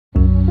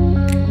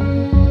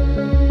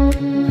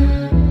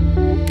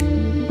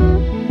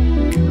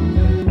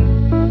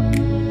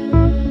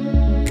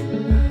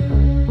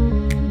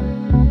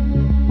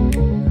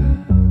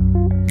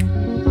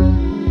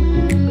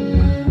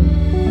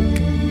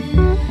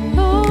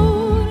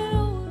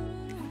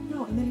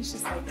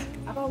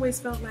always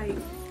felt like,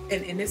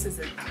 and this is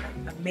a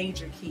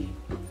major key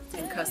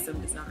in custom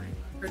design,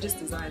 or just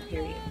design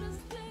period.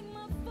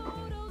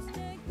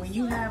 When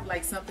you have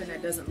like something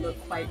that doesn't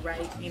look quite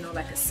right, you know,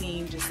 like a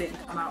seam just didn't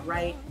come out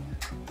right,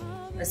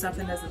 or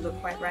something doesn't look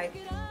quite right,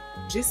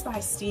 just by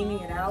steaming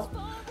it out,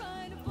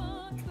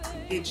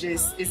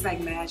 it's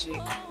like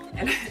magic.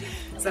 And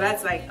so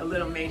that's like a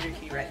little major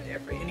key right there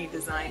for any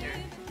designer.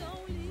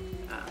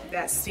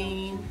 That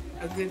steam,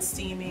 a good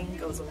steaming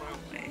goes a long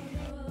way.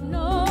 No,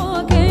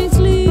 I can't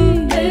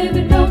sleep,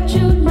 baby, don't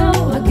you know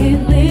I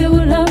can't live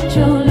without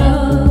your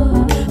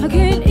love. I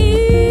can't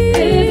eat,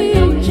 baby,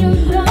 don't you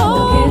know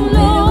I can't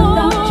live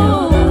without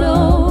your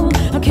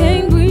love. I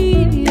can't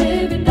breathe,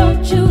 baby,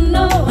 don't you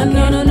know I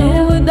can't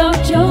live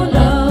without your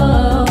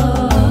love.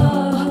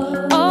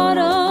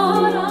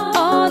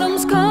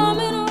 Autumn's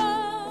coming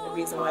around. The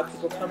reason why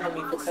people come to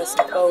me for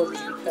custom clothes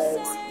is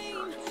because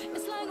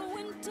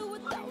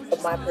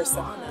of my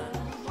persona,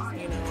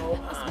 you know,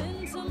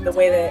 the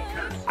way that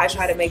I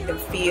try to make them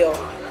feel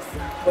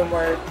when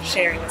we're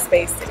sharing a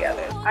space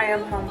together. I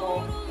am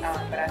humble,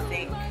 but I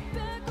think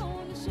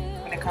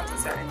when it comes to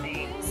certain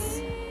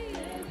things,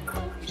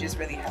 you just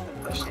really have to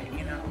push it,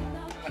 you know.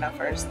 When I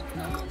first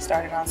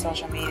started on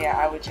social media,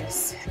 I would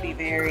just be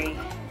very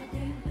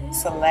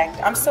select.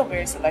 I'm still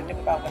very selective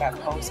about what I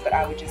post, but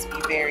I would just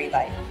be very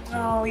like,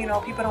 oh, you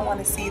know, people don't want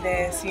to see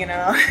this, you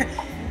know.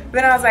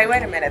 Then I was like,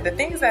 wait a minute, the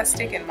things that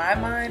stick in my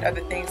mind are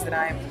the things that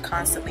I'm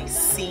constantly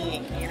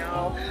seeing, you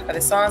know, are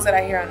the songs that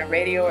I hear on the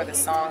radio or the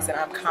songs that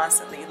I'm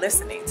constantly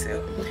listening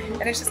to.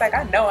 And it's just like,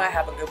 I know I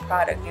have a good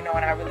product, you know,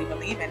 and I really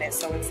believe in it.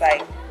 So it's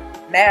like,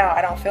 now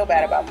I don't feel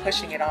bad about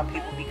pushing it on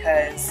people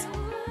because,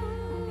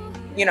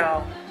 you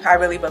know, I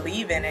really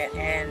believe in it,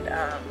 and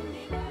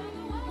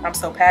I'm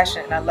so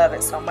passionate and I love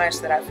it so much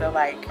that I feel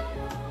like,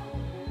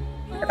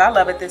 if I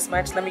love it this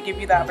much, let me give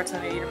you the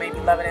opportunity to maybe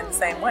love it in the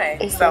same way.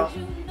 So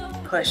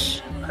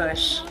push,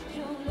 push,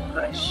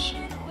 push.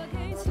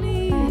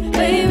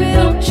 Baby,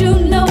 don't you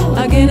know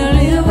I can't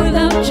live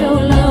without your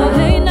love?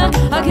 Hey, now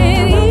I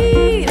can't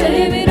eat.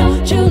 Baby,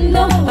 don't you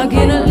know I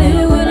can't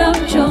live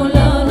without your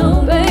love?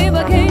 No, babe,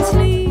 I can't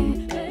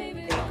sleep.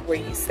 Where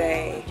you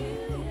say,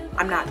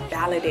 I'm not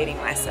validating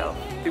myself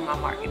through my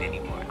market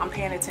anymore. I'm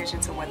paying attention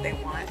to what they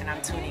want and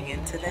I'm tuning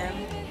into them,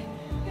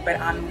 but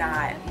I'm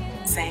not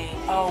saying,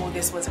 oh,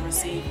 this wasn't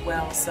received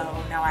well, so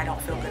now I don't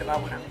feel good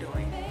about what I'm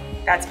doing.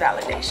 That's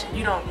validation.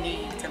 You don't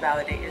need to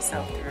validate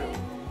yourself through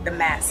the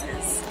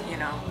masses, you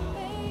know.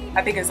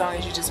 I think as long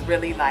as you just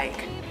really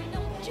like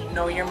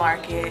know your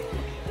market,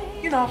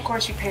 you know, of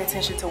course you pay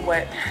attention to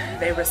what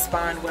they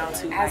respond well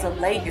to. As of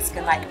late, it's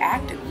been like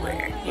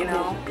activewear, you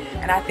know,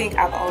 and I think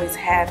I've always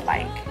had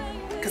like,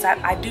 because I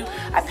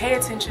pay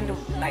attention to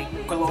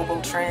like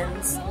global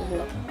trends,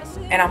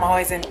 and I'm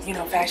always in, you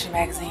know, fashion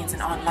magazines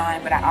and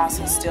online, but I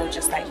also still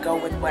just like go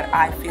with what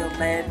I feel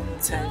led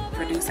to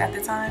produce at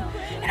the time.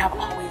 And I've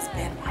always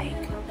been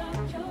like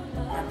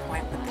on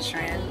point with the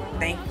trend,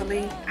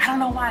 thankfully. I don't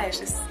know why, it's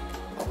just,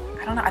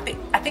 I don't know. I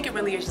think it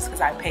really is just because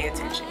I pay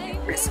attention.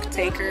 Risk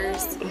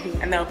takers,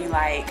 and they'll be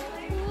like,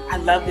 I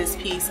love this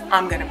piece,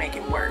 I'm gonna make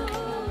it work.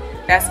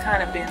 That's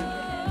kind of been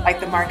like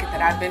the market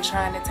that I've been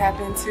trying to tap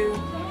into.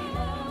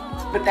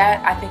 But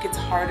that, I think it's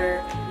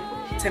harder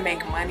to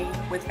make money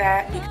with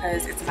that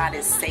because it's not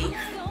as safe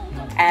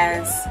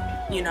as,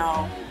 you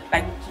know,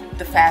 like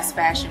the fast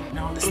fashion, you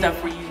know, the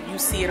stuff where you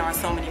see it on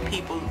so many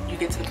people, you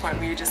get to the point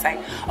where you're just like,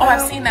 oh, I've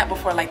seen that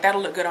before, like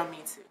that'll look good on me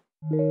too.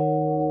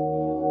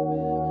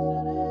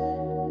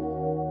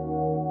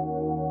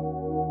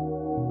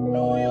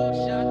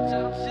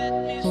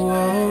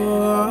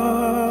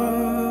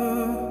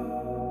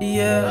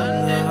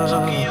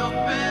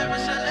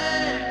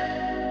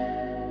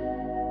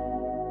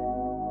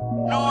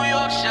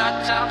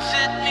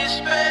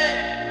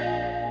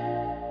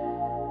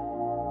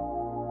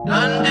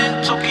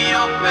 London,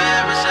 Tokyo,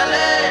 Paris,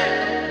 LA.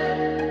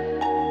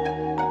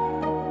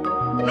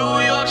 New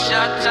York,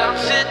 Chi-Town,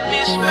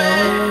 Sydney,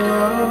 Spain.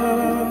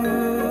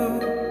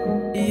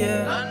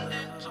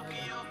 London,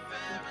 Tokyo,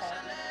 Paris,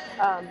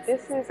 LA.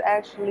 This is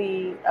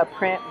actually a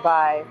print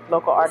by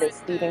local artist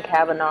Stephen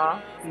Kavanaugh.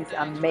 He's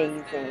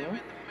amazing.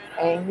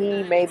 And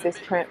he made this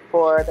print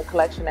for the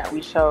collection that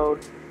we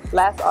showed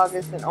last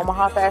August in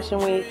Omaha Fashion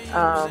Week.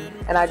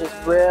 And I just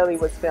really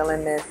was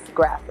feeling this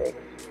graphic.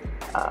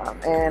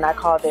 And I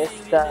call this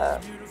the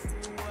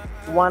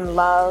One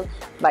Love,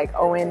 like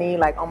O-N-E,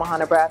 like Omaha,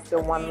 Nebraska,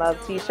 One Love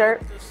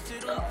t-shirt.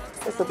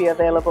 This will be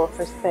available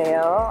for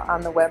sale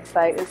on the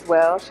website as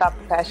well,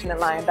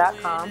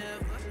 shopthepassionatelion.com.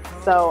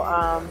 So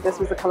this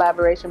was a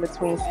collaboration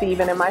between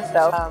Steven and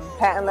myself,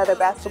 patent leather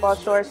basketball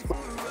shorts.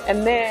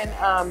 And then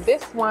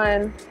this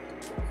one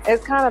is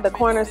kind of the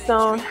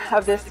cornerstone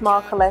of this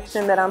small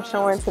collection that I'm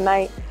showing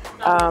tonight.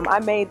 I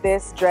made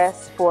this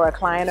dress for a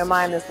client of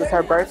mine. This was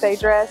her birthday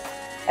dress.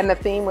 And the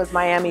theme was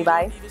Miami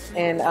Vice,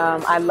 and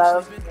I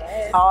love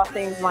all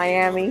things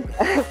Miami,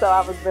 so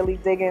I was really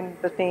digging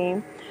the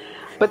theme.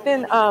 But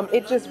then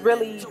it just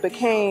really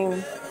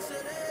became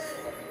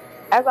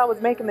as I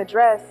was making the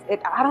dress,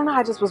 I don't know,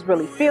 I just was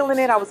really feeling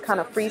it. I was kind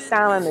of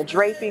freestyling the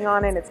draping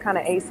on it. It's kind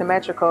of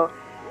asymmetrical.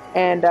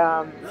 And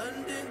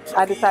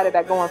I decided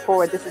that going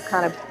forward, this is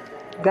kind of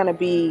going to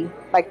be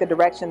like the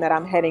direction that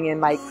I'm heading in.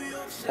 Like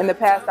in the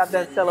past, I've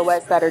done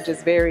silhouettes that are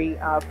just very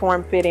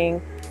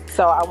form-fitting.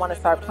 So I want to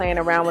start playing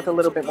around with a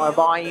little bit more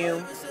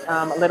volume,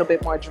 a little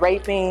bit more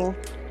draping.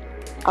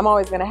 I'm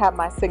always going to have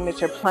my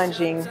signature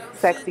plunging,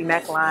 sexy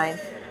neckline.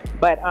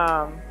 But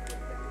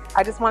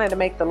I just wanted to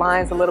make the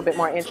lines a little bit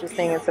more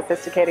interesting and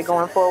sophisticated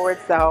going forward.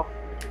 So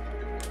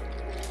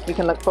you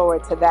can look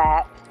forward to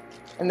that.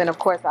 And then, of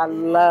course, I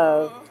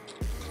love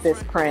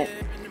this print.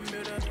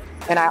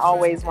 And I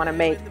always want to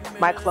make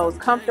my clothes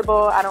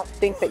comfortable. I don't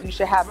think that you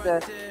should have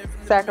to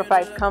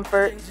sacrifice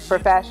comfort for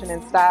fashion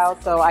and style.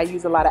 So I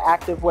use a lot of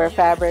active wear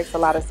fabrics, a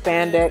lot of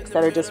spandex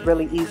that are just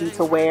really easy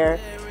to wear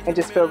and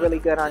just feel really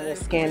good on your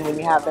skin when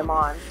you have them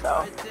on.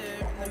 So,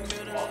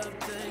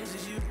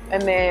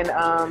 and then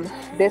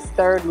this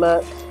third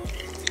look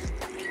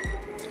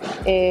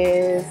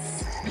is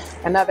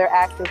another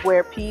active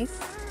wear piece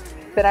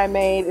that I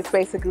made. It's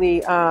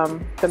basically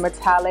the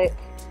metallic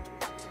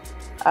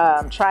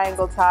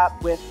triangle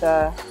top with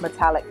the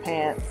metallic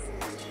pants,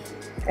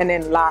 and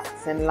then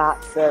lots and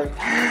lots of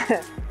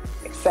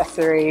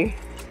accessory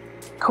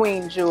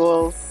queen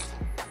jewels.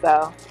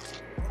 So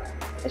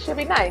it should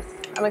be nice.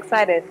 I'm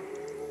excited.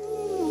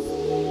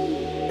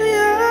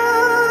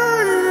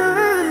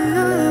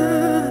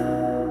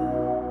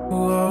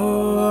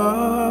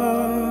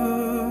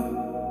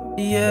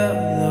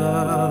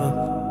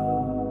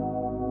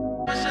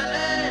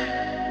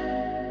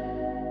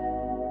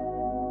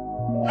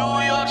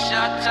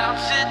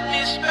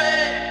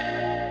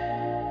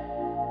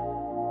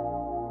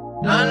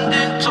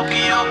 London,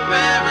 Tokyo,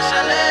 Paris,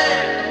 LA.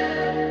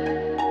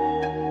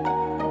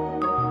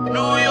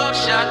 New York,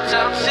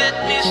 Chi-Town,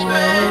 Sydney,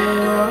 Spain.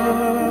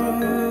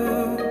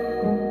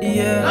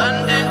 Yeah.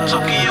 London,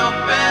 Tokyo,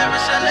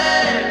 Paris, LA.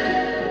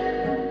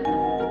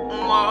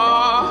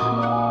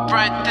 Whoa.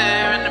 Right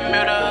there in the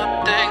middle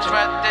of things,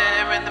 right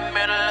there in the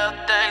middle of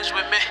things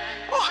with me.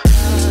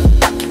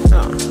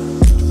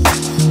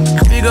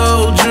 Big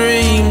old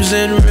dreams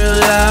in real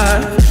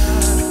life.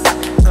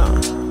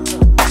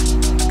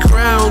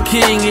 Crown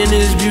king and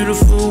his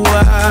beautiful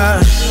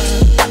wife.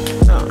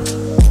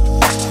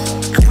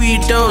 We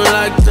don't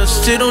like to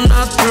sit on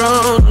our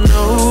throne,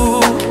 no.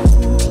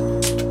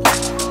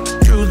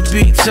 Truth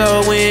be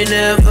told, we ain't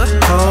never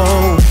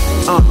home.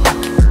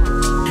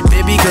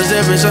 Maybe cause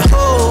there is a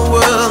whole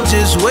world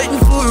just waiting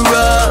for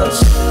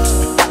us.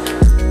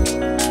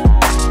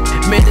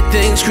 Many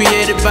things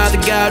created by the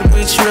God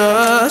we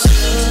trust.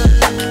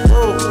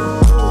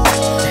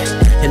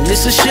 And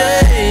it's a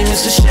shame,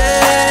 it's a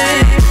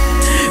shame.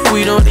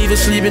 We don't even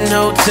sleep in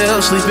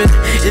hotels, sleeping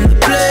in the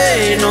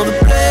plane, on the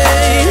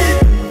plane.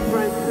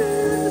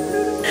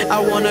 I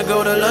wanna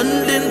go to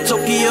London,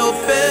 Tokyo,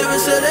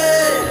 Paris,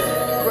 LA.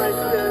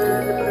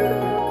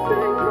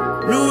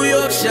 New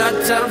York,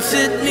 Chi-Town,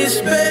 Sydney,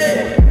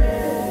 Spain.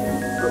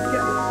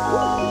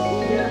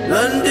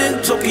 London,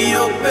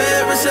 Tokyo,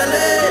 Paris,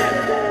 LA.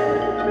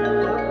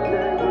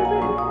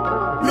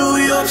 New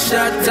York,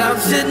 Chi-Town,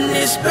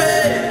 Sydney,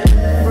 Spain.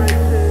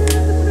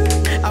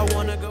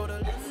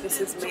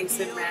 This is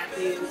Mason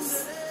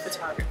Matthews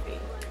Photography.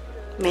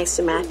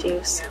 Mason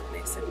Matthews. Yeah,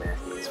 Mason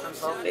Matthews from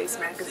Bold Face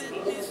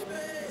Magazine.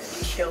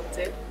 He killed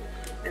it.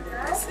 And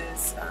then this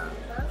is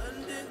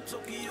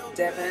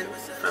Devin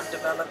from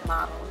Developed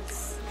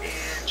Models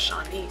and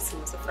Shawnice,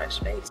 who's a fresh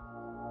face.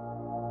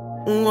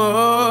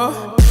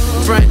 Whoa.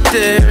 Right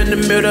there in the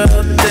middle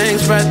of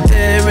things, right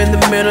there in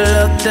the middle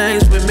of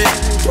things with me.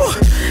 Whoa.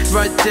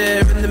 Right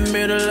there in the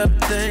middle of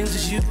things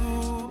is you.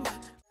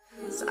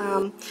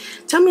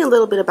 Tell me a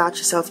little bit about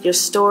yourself, your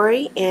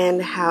story,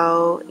 and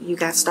how you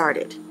got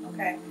started.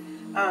 Okay.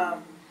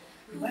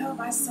 Well,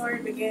 my story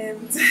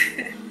begins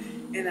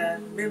in a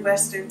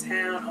Midwestern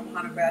town,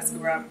 Omaha, Nebraska,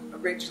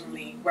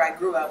 where I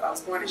grew up. I was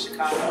born in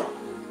Chicago,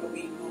 but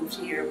we moved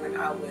here when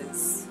I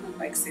was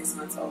like 6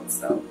 months old.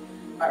 So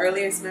my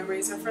earliest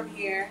memories are from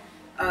here.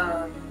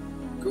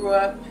 Grew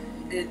up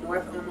in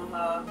North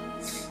Omaha,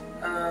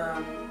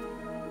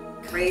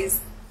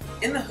 raised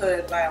in the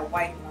hood by a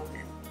white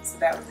woman, so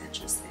that was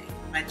interesting.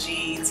 My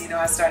jeans, you know,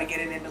 I started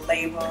getting into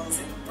labels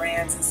and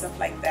brands and stuff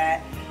like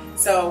that.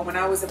 So when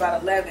I was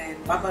about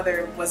 11, my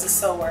mother was a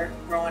sewer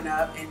growing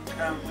up, and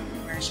when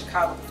we were in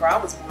Chicago, before I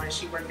was born,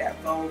 she worked at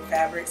Vogue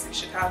Fabrics in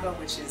Chicago,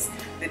 which is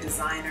the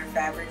designer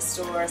fabric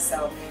store.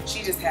 So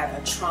she just had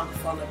a trunk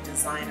full of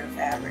designer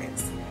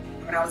fabrics.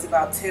 When I was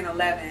about 10,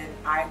 11,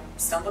 I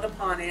stumbled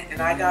upon it,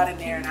 and I got in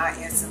there, and I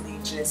instantly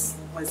just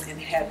was in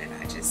heaven.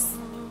 I just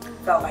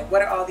felt like,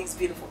 what are all these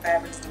beautiful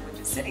fabrics doing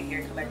just sitting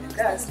here collecting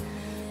dust?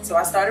 So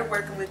I started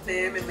working with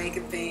them and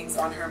making things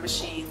on her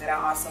machine that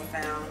I also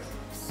found.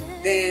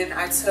 Then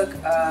I took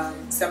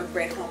 7th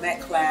grade home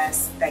ec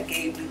class that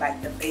gave me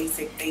like the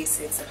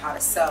basics of how to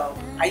sew.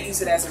 I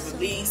used it as a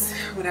release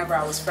whenever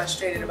I was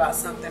frustrated about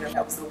something, or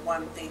that was the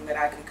one thing that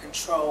I could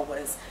control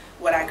was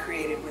what I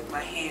created with my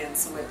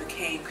hands, so it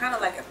became kind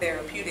of like a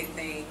therapeutic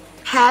thing.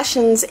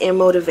 Passions and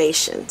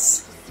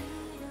motivations.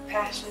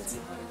 Passions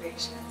and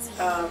motivations.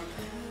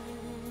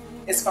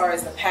 As far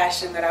as the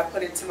passion that I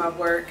put into my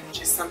work,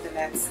 just something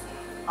that's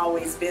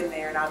always been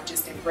there, and I've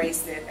just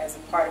embraced it as a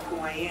part of who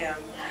I am.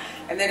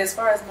 And then as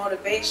far as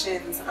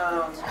motivations,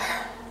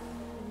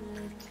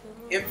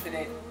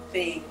 infinite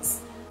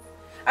things.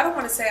 I don't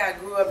want to say I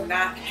grew up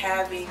not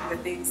having the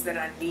things that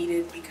I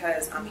needed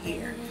because I'm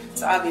here.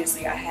 So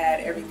obviously I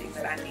had everything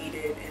that I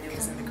needed, and it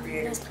was in the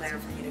Creator's plan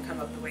for me to come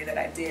up the way that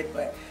I did.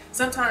 But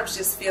sometimes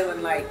just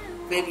feeling like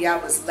maybe I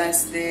was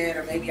less than,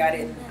 or maybe I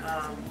didn't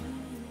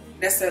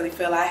necessarily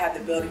feel I had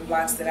the building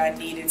blocks that I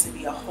needed to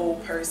be a whole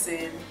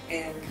person,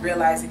 and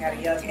realizing at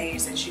a young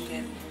age that you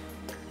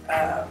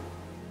can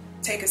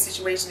take a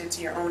situation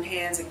into your own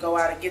hands and go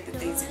out and get the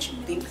things that you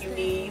think you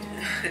need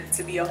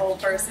to be a whole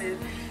person.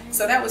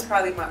 So that was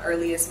probably my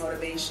earliest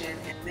motivation.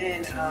 And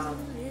then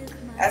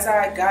as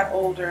I got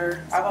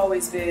older, I've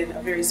always been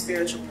a very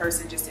spiritual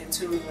person, just in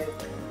tune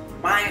with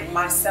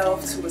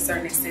myself to a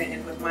certain extent,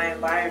 and with my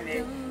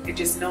environment, and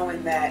just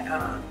knowing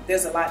that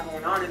there's a lot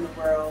going on in the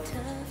world,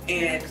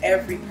 and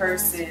every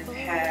person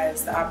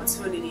has the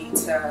opportunity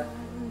to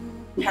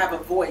have a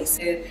voice.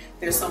 And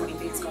there's so many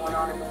things going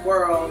on in the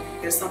world,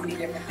 there's so many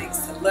different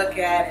things to look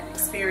at and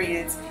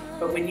experience,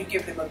 but when you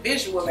give them a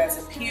visual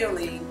that's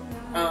appealing,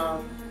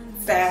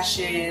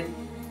 fashion,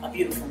 a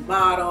beautiful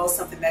model,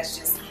 something that's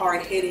just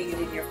hard-hitting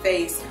and in your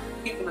face,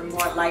 people are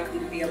more likely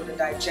to be able to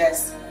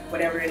digest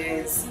whatever it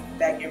is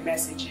that your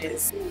message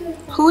is.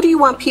 Who do you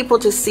want people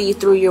to see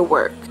through your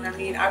work? I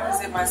mean, I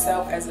present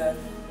myself as a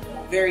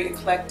very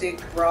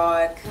eclectic,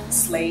 broad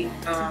slate.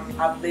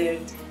 I've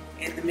lived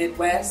in the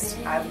Midwest,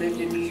 I've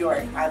lived in New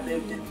York, I've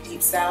lived in the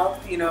Deep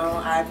South, you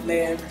know, I've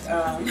lived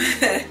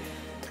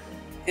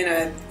in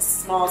a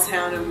small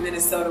town of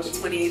Minnesota with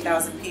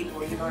 28,000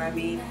 people, you know what I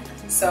mean?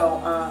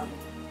 So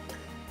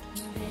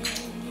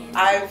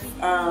I've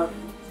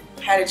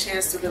had a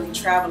chance to really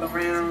travel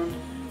around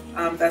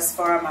thus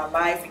far in my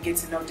life and get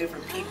to know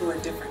different people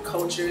and different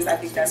cultures. I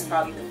think that's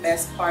probably the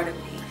best part of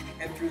me,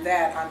 and through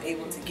that I'm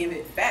able to give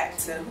it back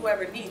to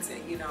whoever needs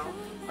it, you know.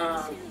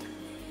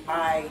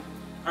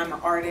 I'm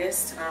an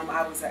artist.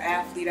 I was an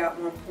athlete at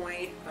one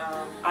point.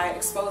 I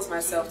exposed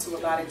myself to a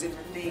lot of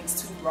different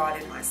things to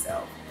broaden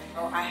myself.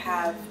 I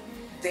have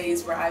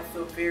days where I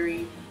feel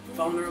very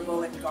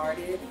vulnerable and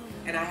guarded,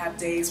 and I have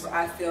days where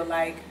I feel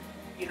like,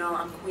 you know,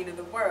 I'm queen of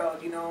the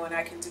world, you know, and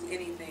I can do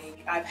anything.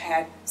 I've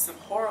had some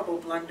horrible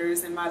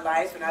blunders in my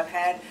life, and I've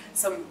had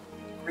some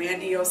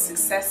grandiose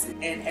successes,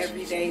 and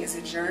every day is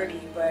a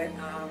journey. But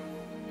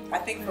I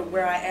think from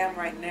where I am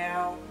right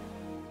now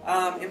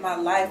in my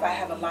life, I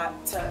have a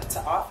lot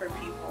to offer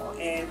people,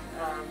 and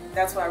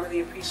that's why I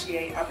really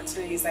appreciate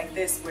opportunities like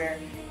this, where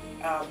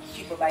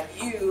people like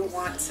you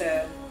want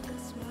to,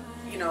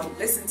 you know,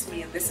 listen to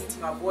me and listen to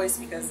my voice,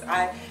 because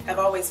I have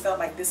always felt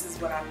like this is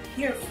what I'm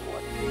here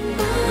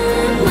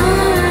for.